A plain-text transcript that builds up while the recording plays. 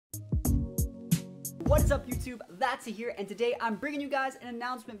What is up YouTube, Thatsa here, and today I'm bringing you guys an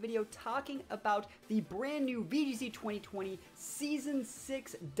announcement video talking about the brand new VGC 2020 Season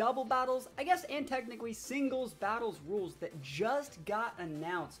 6 double battles, I guess, and technically singles battles rules that just got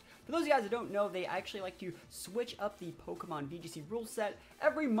announced. For those of you guys that don't know, they actually like to switch up the Pokemon VGC rule set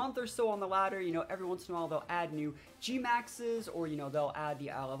every month or so on the ladder. You know, every once in a while they'll add new G-Maxes, or you know, they'll add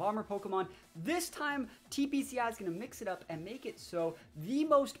the Isle of Armor Pokemon. This time, TPCI is going to mix it up and make it so the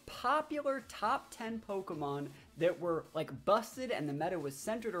most popular top 10 Pokemon that were like busted and the meta was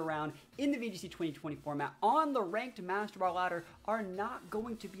centered around in the VGC 2020 format on the ranked Master Ball ladder are not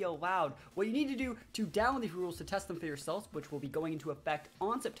going to be allowed. What you need to do to download these rules to test them for yourselves, which will be going into effect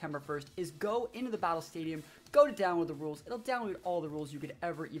on September 1st, is go into the Battle Stadium, go to download the rules. It'll download all the rules you could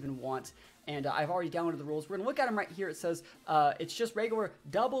ever even want. And I've already downloaded the rules. We're going to look at them right here. It says it's just regular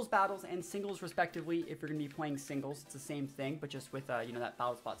doubles battles and singles respectively. If you're going to be playing singles, it's the same thing, but just with, you know, that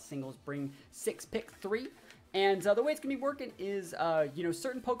battle spot singles, bring 6, pick 3. And the way it's going to be working is, you know,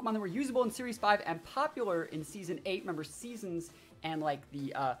 certain Pokemon that were usable in Series 5 and popular in Season 8. Remember, seasons and, like,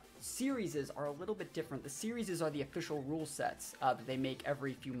 the series are a little bit different. The series are the official rule sets that they make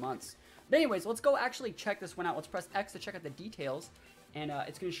every few months. But anyways, let's go actually check this one out. Let's press X to check out the details. And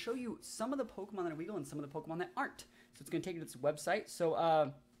it's going to show you some of the Pokemon that are legal and some of the Pokemon that aren't. So it's going to take you to this website.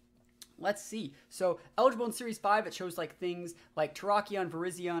 So, let's see. So, eligible in Series 5, it shows like things like Terrakion,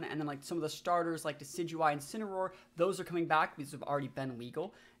 Virizion, and then like some of the starters like Decidueye and Cineroar. Those are coming back because they've already been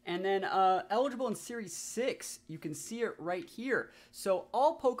legal. And then eligible in Series 6, you can see it right here. So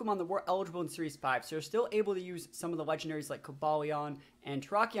all Pokemon that were eligible in Series 5, so you're still able to use some of the legendaries like Cobalion and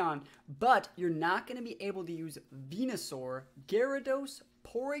Terrakion, but you're not going to be able to use Venusaur, Gyarados,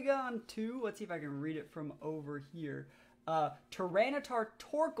 Porygon 2, let's see if I can read it from over here, Tyranitar,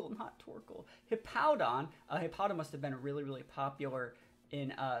 Torkoal, not Torkoal, Hippowdon. Hippowdon must have been really, really popular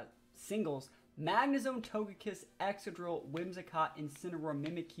in singles. Magnezone, Togekiss, Excadrill, Whimsicott, Incineroar,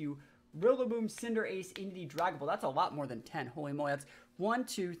 Mimikyu, Rillaboom, Cinderace, Indeedee, Dragon Ball. That's a lot more than 10. Holy moly, that's 1,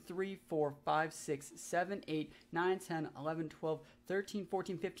 2, 3, 4, 5, 6, 7, 8, 9, 10, 11, 12, 13,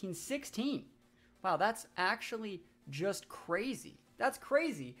 14, 15, 16. Wow, that's actually just crazy. That's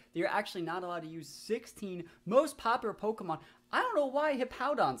crazy that you're actually not allowed to use 16 most popular Pokemon. I don't know why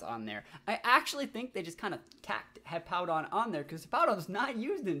Hippowdon's on there. I actually think they just kind of tacked Hippowdon on there because Hippowdon's not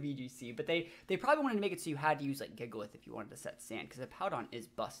used in VGC, but they probably wanted to make it so you had to use like Gigalith if you wanted to set sand because Hippowdon is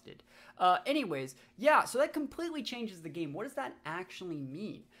busted. Anyways, yeah, so that completely changes the game. What does that actually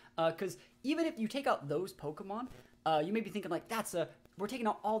mean? Because even if you take out those Pokemon, you may be thinking like, we're taking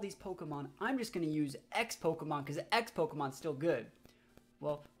out all these Pokemon. I'm just going to use X Pokemon because X Pokemon's still good.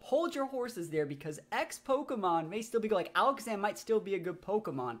 Well, hold your horses there because X Pokemon may still be good. Like, Alakazam might still be a good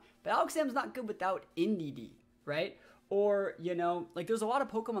Pokemon, but Alakazam's not good without Indeedee, right? Or, you know, like, there's a lot of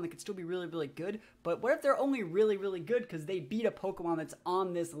Pokemon that could still be really, really good, but what if they're only really, really good because they beat a Pokemon that's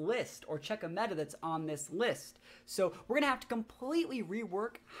on this list or check a meta that's on this list? So we're going to have to completely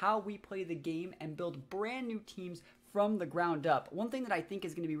rework how we play the game and build brand new teams from the ground up. One thing that I think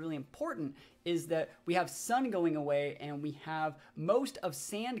is going to be really important is that we have sun going away and we have most of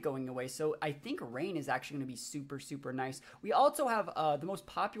sand going away. So I think rain is actually going to be super, super nice. We also have the most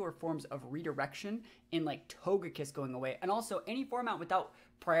popular forms of redirection in like Togekiss going away. And also any format without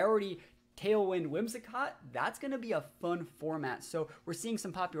priority Tailwind Whimsicott, that's going to be a fun format. So we're seeing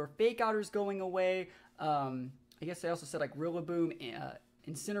some popular Fake Outers going away. I guess I also said like Rillaboom,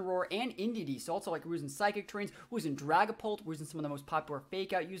 Incineroar, and Indeedee. So also like we're using Psychic Terrains, we're using Dragapult, we're using some of the most popular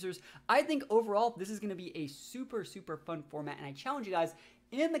Fake Out users. I think overall this is going to be a super, super fun format, and I challenge you guys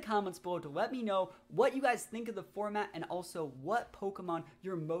in the comments below to let me know what you guys think of the format and also what Pokemon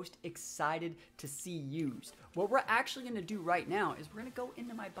you're most excited to see used. What we're actually going to do right now is we're going to go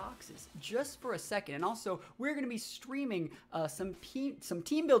into my boxes just for a second, and also we're going to be streaming some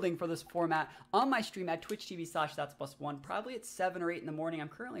team building for this format on my stream at twitch.tv/THATSaplusONE, probably at 7 or 8 in the morning. I'm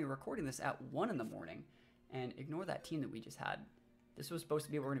currently recording this at 1 in the morning, and ignore that team that we just had. This was supposed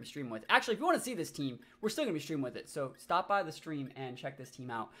to be what we're going to be streaming with. Actually, if you want to see this team, we're still going to be streaming with it. So stop by the stream and check this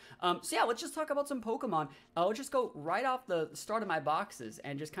team out. So yeah, let's just talk about some Pokemon. Let's just go right off the start of my boxes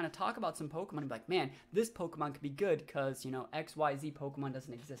and just kind of talk about some Pokemon and be like, man, this Pokemon could be good because, you know, XYZ Pokemon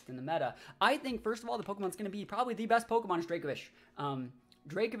doesn't exist in the meta. I think, first of all, the Pokemon's going to be probably the best Pokemon is Dracovish.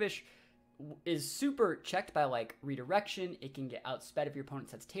 Dracovish is super checked by like redirection. It can get outsped if your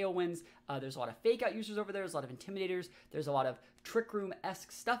opponent sets Tailwinds. There's a lot of Fake Out users over there. There's a lot of Intimidators. There's a lot of Trick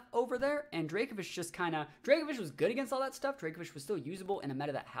Room-esque stuff over there, and Dracovish just kind of... Dracovish was good against all that stuff. Dracovish was still usable in a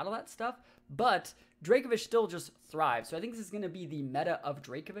meta that had all that stuff, but Dracovish still just thrives. So I think this is going to be the meta of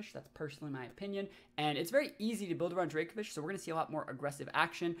Dracovish. That's personally my opinion, and it's very easy to build around Dracovish, so we're going to see a lot more aggressive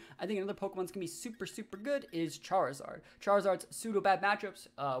action. I think another Pokemon's going to be super, super good is Charizard. Charizard's pseudo-bad matchups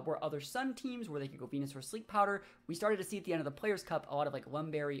were other Sun teams where they could go Venus or Sleep Powder. We started to see at the end of the Players' Cup a lot of like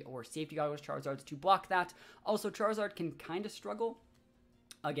Lumberry or Safety Goggles Charizards to block that. Also, Charizard can kind of struggle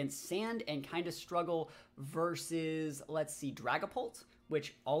against Sand and kind of struggle versus, let's see, Dragapult,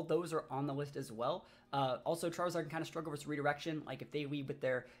 which all those are on the list as well. Also, Charizard can kind of struggle versus Redirection. Like, if they lead with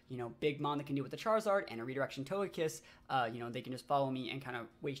their, big Mon that can deal with the Charizard and a Redirection Togekiss, they can just follow me and kind of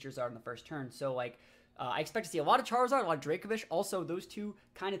waste your Zard on the first turn. So, like, I expect to see a lot of Charizard, a lot of Dracovish. Also, those two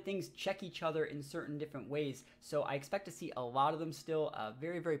kind of things check each other in certain different ways. So I expect to see a lot of them still.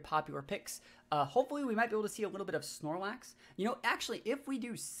 Very, very popular picks. Hopefully, we might be able to see a little bit of Snorlax. Actually, if we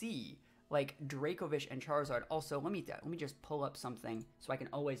do see like Dracovish and Charizard, also, let me just pull up something so I can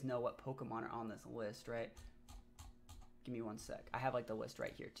always know what Pokemon are on this list, right? Give me one sec. I have like the list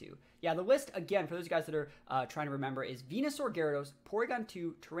right here too. Yeah, the list, again, for those guys that are trying to remember, is Venusaur Gyarados, Porygon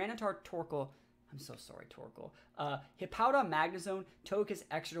 2, Tyranitar Torkoal, I'm so sorry, Torkoal. Hippowdon, Magnezone, Togekiss,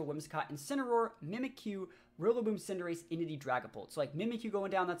 Exeter, Whimsicott, Incineroar, Mimikyu, Rillaboom, Cinderace, Entity, Dragapult. So, like, Mimikyu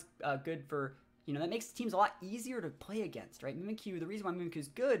going down, that's good for, that makes teams a lot easier to play against, right? Mimikyu, the reason why Mimikyu is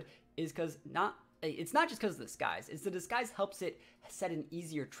good is because it's not just because of the disguise. It's the disguise helps it set an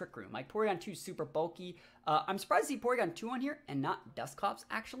easier Trick Room. Like, Porygon 2 is super bulky. I'm surprised to see Porygon 2 on here and not Dusclops,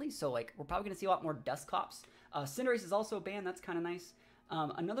 actually. So, like, we're probably going to see a lot more Dusclops. Cinderace is also banned. That's kind of nice.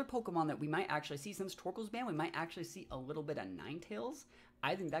 Another Pokemon that we might actually see, since Torkoal's banned, we might actually see a little bit of Ninetales.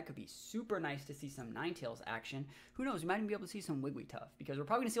 I think that could be super nice to see some Ninetales action. Who knows, we might even be able to see some Wigglytuff, because we're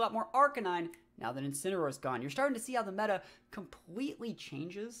probably going to see a lot more Arcanine now that Incineroar is gone. You're starting to see how the meta completely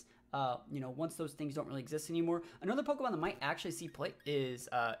changes, once those things don't really exist anymore. Another Pokemon that might actually see play is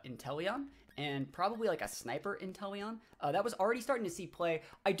Inteleon, and probably like a Sniper Inteleon. That was already starting to see play.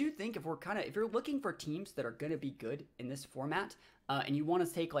 I do think if you're looking for teams that are going to be good in this format, and you want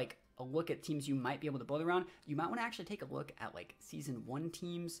to take like a look at teams you might be able to build around, you might want to actually take a look at like Season 1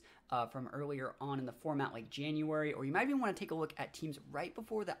 teams from earlier on in the format, like January, or you might even want to take a look at teams right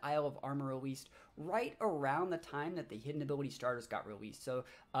before the Isle of Armor released, right around the time that the Hidden Ability starters got released. So,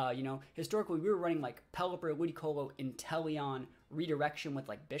 historically, we were running like Pelipper, Ludicolo, Inteleon, Redirection with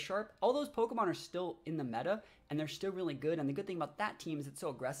like Bisharp. All those Pokemon are still in the meta, and they're still really good, and the good thing about that team is it's so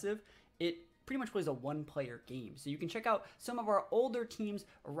aggressive, it pretty much plays a one-player game. So you can check out some of our older teams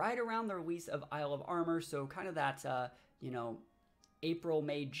right around the release of Isle of Armor, so kind of that, April,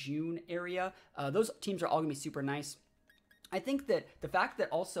 May, June area. Those teams are all going to be super nice. I think that the fact that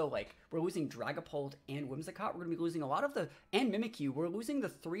also, like, we're losing Dragapult and Whimsicott, we're going to be losing a lot of and Mimikyu, we're losing the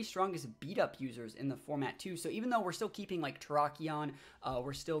 3 strongest beat-up users in the format, too. So even though we're still keeping, like, Terrakion,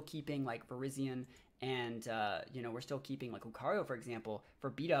 we're still keeping, like, Virizion, and, we're still keeping, like, Lucario, for example,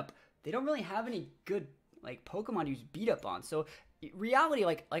 for beat-up, they don't really have any good, like, Pokemon to use beat-up on. So reality,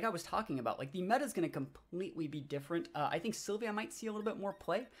 like I was talking about, like, the meta is going to completely be different. I think Sylvia might see a little bit more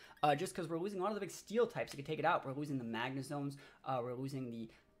play, just because we're losing a lot of the big steel types that can take it out. We're losing the Magnezones, we're losing the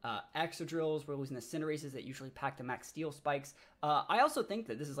Exodrills, we're losing the Cinderaces that usually pack the max steel spikes. I also think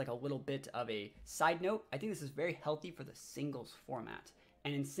that this is like a little bit of a side note. I think this is very healthy for the singles format.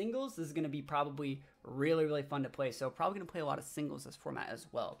 And in singles, this is going to be probably really, really fun to play. So probably going to play a lot of singles this format as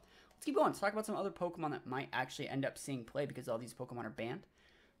well. Let's keep going. Let's talk about some other Pokemon that might actually end up seeing play because all these Pokemon are banned.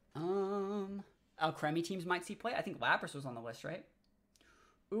 Alcremie teams might see play. I think Lapras was on the list, right?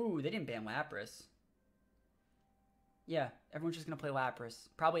 Ooh, they didn't ban Lapras. Yeah, everyone's just going to play Lapras.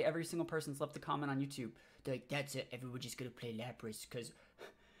 Probably every single person's left a comment on YouTube. They're like, that's it. Everyone's just going to play Lapras because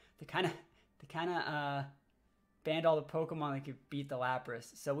they kind of banned all the Pokemon that could beat the Lapras.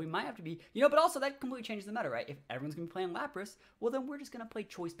 So we might have to be, but also that completely changes the meta, right? If everyone's going to be playing Lapras, well, then we're just going to play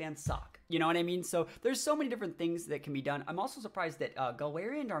Choice Band Sock. You know what I mean? So there's so many different things that can be done. I'm also surprised that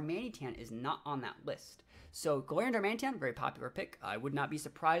Galarian Darmanitan is not on that list. So Galarian Darmanitan, very popular pick. I would not be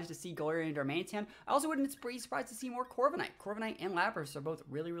surprised to see Galarian Darmanitan. I also wouldn't be surprised to see more Corviknight. Corviknight and Lapras are both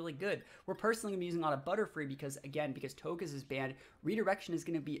really, really good. We're personally going to be using a lot of Butterfree because Togekiss is banned, Redirection is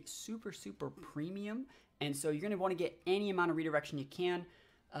going to be super, super premium. And so you're going to want to get any amount of Redirection you can.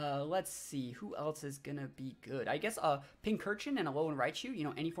 Let's see, who else is going to be good? I guess Pincurchin and Alolan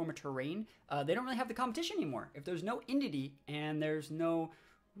Raichu, any form of terrain, they don't really have the competition anymore. If there's no Entity and there's no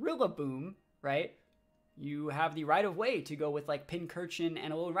Rillaboom, right, you have the right of way to go with like Pincurchin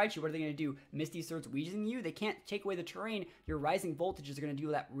and Alolan Raichu. What are they going to do? Misty starts weezing you? They can't take away the terrain. Your Rising Voltages are going to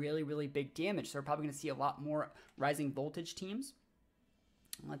do that really, really big damage. So we're probably going to see a lot more Rising Voltage teams.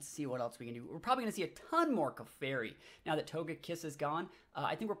 Let's see what else we can do. We're probably going to see a ton more Clefairy now that Togekiss is gone.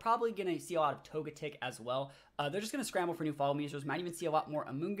 I think we're probably going to see a lot of Togetic as well. They're just going to scramble for new Follow Me users. Might even see a lot more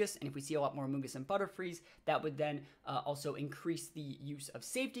Amoonguss, and if we see a lot more Amoonguss and Butterfrees, that would then also increase the use of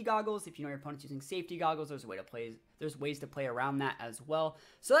safety goggles. If you know your opponent's using safety goggles, there's ways to play around that as well.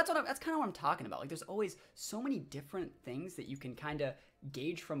 So that's kind of what I'm talking about. Like, there's always so many different things that you can kind of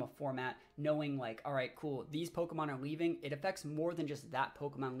gauge from a format, knowing like, all right, cool, these Pokemon are leaving. It affects more than just that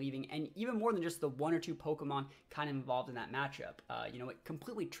Pokemon leaving, and even more than just the 1 or 2 Pokemon kind of involved in that matchup. It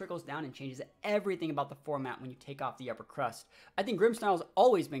completely trickles down and changes everything about the format when you take off the upper crust. I think Grimmsnarl's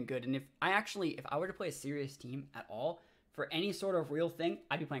always been good, and if I were to play a serious team at all, for any sort of real thing,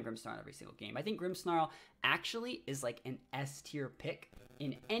 I'd be playing Grimmsnarl every single game. I think Grimmsnarl actually is like an S tier pick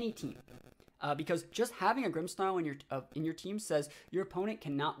in any team. Because just having a Grimmsnarl in your team says your opponent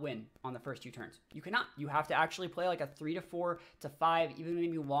cannot win on the first 2 turns. You cannot. You have to actually play like a 3 to 4 to 5, even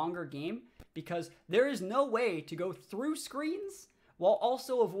maybe longer game, because there is no way to go through screens while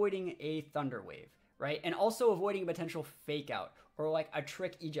also avoiding a Thunder Wave, right? And also avoiding a potential fake out or like a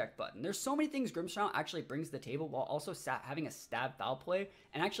trick eject button. There's so many things Grimmsnarl actually brings to the table while also having a stab foul play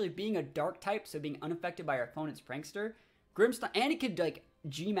and actually being a dark type, so being unaffected by our opponent's Prankster. Grimmsnarl, and it could like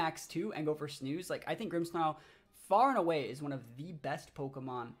G-Max too and go for snooze. Like, I think Grimmsnarl far and away is one of the best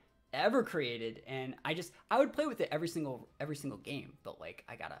Pokemon ever created, and I would play with it every single game, but like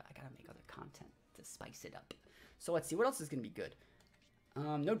I gotta make other content to spice it up. So let's see what else is gonna be good.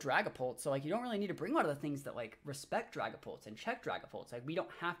 No Dragapult, so like you don't really need to bring a lot of the things that like respect Dragapults and check Dragapults. Like, we don't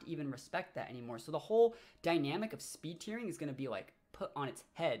have to even respect that anymore. So the whole dynamic of speed tiering is gonna be like put on its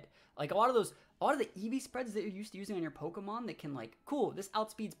head. Like, a lot of the EV spreads that you're used to using on your Pokemon that can like, cool, this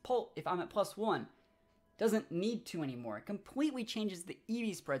outspeeds Pult if I'm at +1, doesn't need to anymore. It completely changes the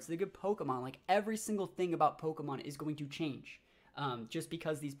EV spreads to the good Pokemon. Like, every single thing about Pokemon is going to change, just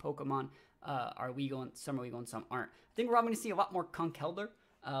because these Pokemon are legal and some are legal and some aren't. I think we're probably going to see a lot more Conkeldurr.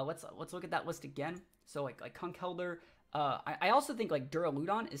 Let's look at that list again. So like Conkeldurr. I also think like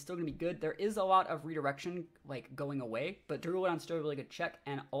Duraludon is still going to be good. There is a lot of redirection like going away, but Duraludon's still a really good check,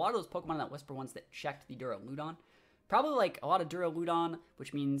 and a lot of those Pokemon that Whisper ones that checked the Duraludon, probably like a lot of Duraludon,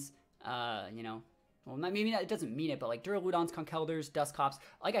 which means well, maybe it doesn't mean it, but like Duraludons, Conkeldurrs, Dusclops.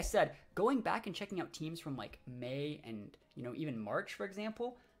 Like I said, going back and checking out teams from like May and even March, for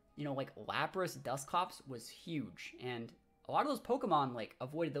example, like Lapras, Dusclops was huge, and a lot of those Pokemon like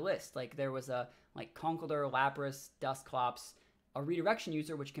avoided the list. Like, there was a like Conkeldurr, Lapras, Dusclops, a redirection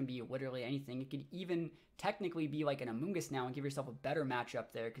user, which can be literally anything. It could even technically be like an Amoonguss now and give yourself a better matchup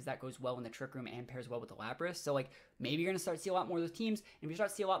there, because that goes well in the Trick Room and pairs well with the Lapras. So like, maybe you're going to start to see a lot more of those teams, and if you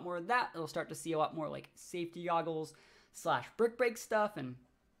start to see a lot more of that, it'll start to see a lot more like safety goggles / brick break stuff, and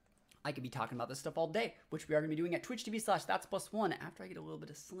I could be talking about this stuff all day, which we are going to be doing at Twitch TV / THATSAplusONE after I get a little bit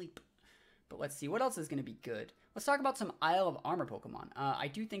of sleep. But let's see, what else is going to be good? Let's talk about some Isle of Armor Pokemon. I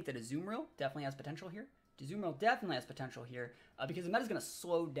do think that Azumarill definitely has potential here. Because the meta's going to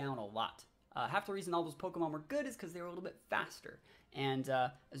slow down a lot. Half the reason all those Pokemon were good is because they were a little bit faster. And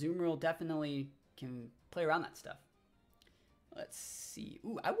Azumarill definitely can play around that stuff. Let's see.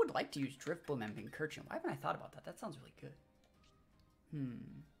 Ooh, I would like to use Drifblim and Pincurchin. Why haven't I thought about that? That sounds really good.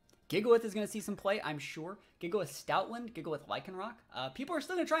 Gigalith is going to see some play, I'm sure. Gigalith Stoutland, Gigalith Lycanroc. People are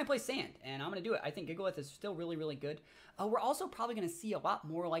still going to try and play Sand, and I'm going to do it. I think Gigalith is still really, really good. We're also probably going to see a lot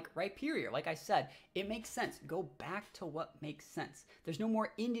more like Rhyperior. Like I said, it makes sense. Go back to what makes sense. There's no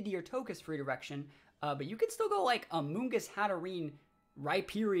more Indeedee or Tokus for redirection, but you could still go like Amoonguss, Hatterene,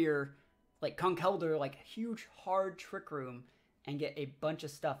 Rhyperior, like Conkeldurr, like huge, hard Trick Room, and get a bunch of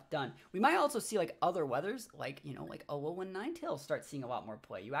stuff done. We might also see like other weathers, like, like Alolan Ninetales start seeing a lot more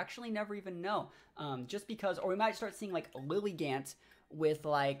play. You actually never even know, just because, or we might start seeing like Lilligant with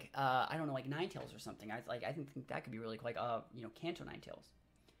like, I don't know, like Ninetales or something. I think that could be really cool, like, Kanto Ninetales.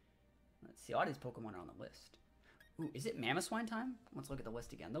 Let's see, all these Pokemon are on the list. Ooh, is it Mamoswine time? Let's look at the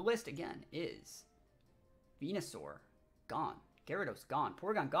list again. The list again is Venusaur, gone. Gyarados, gone.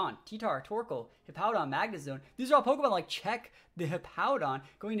 Porygon, gone. Titar, Torkoal, Hippowdon, Magnezone. These are all Pokemon like check the Hippowdon,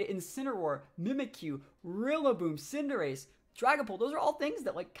 going to Incineroar, Mimikyu, Rillaboom, Cinderace, Dragapult. Those are all things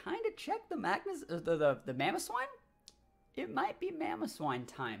that like kind of check the the Mamoswine. It might be Mamoswine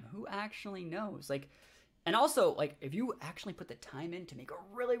time. Who actually knows? Like, and also like if you actually put the time in to make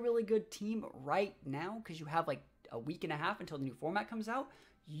a really, really good team right now, because you have like a week and a half until the new format comes out,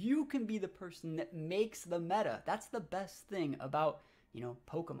 you can be the person that makes the meta. That's the best thing about,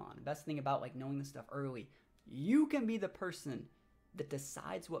 Pokemon. The best thing about like knowing this stuff early. You can be the person that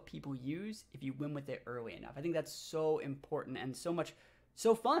decides what people use if you win with it early enough. I think that's so important and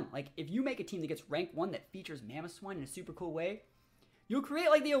so fun. Like, if you make a team that gets rank 1 that features Mamoswine in a super cool way, you'll create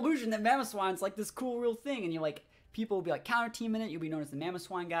like the illusion that Mamoswine's like this cool real thing, and you like people will be like counter teaming it. You'll be known as the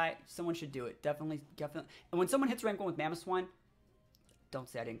Mamoswine guy. Someone should do it. Definitely. And when someone hits rank 1 with Mamoswine, don't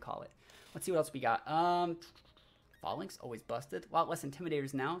say I didn't call it. Let's see what else we got. Fallink's always busted. A lot less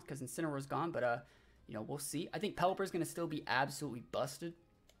Intimidators now because Incineroar's gone, but you know, we'll see. I think Pelipper's gonna still be absolutely busted.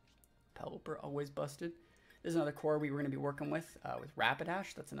 Pelipper always busted. There's another core we were gonna be working with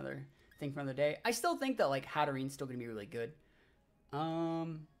Rapidash. That's another thing for another day. I still think that like Hatterene's still gonna be really good.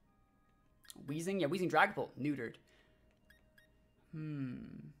 Weezing, yeah, Weezing Dragapult, neutered.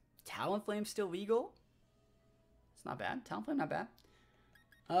 Talonflame's still legal. It's not bad. Talonflame, not bad.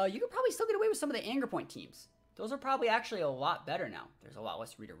 You could probably still get away with some of the Anger Point teams. Those are probably actually a lot better now. There's a lot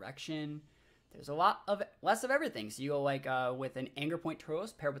less redirection. There's a lot of less of everything. So you go like with an Anger Point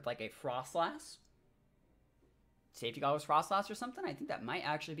Tauros paired with like a Frostlass. Safety Goggles Frostlass or something. I think that might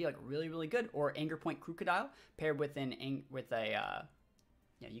actually be like really, really good. Or Anger Point Crocodile paired with yeah,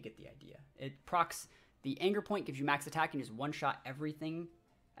 you get the idea. It procs the Anger Point, gives you max attack, and just one-shot everything.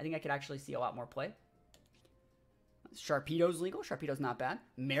 I think I could actually see a lot more play. Sharpedo's legal. Sharpedo's not bad.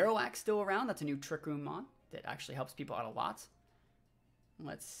 Marowak's still around. That's a new Trick Room mod that actually helps people out a lot.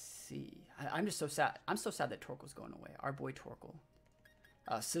 Let's see. I'm just so sad. I'm so sad that Torkoal's going away. Our boy Torkoal.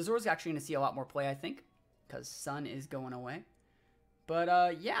 Scissor's actually going to see a lot more play, I think, because Sun is going away.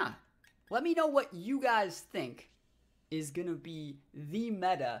 But yeah, let me know what you guys think is going to be the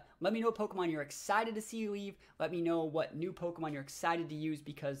meta. Let me know what Pokemon you're excited to see leave. Let me know what new Pokemon you're excited to use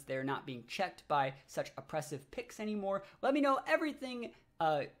because they're not being checked by such oppressive picks anymore. Let me know everything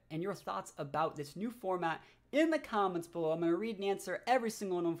and your thoughts about this new format in the comments below. I'm going to read and answer every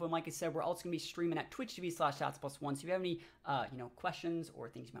single one of them. Like I said, we're also going to be streaming at twitch.tv/THATSaplusONE. So if you have any questions or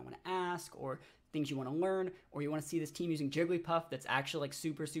things you might want to ask or things you want to learn, or you want to see this team using Jigglypuff that's actually like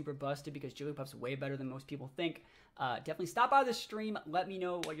super, super busted because Jigglypuff's way better than most people think, definitely stop by the stream. Let me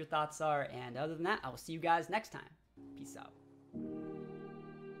know what your thoughts are. And other than that, I will see you guys next time. Peace out.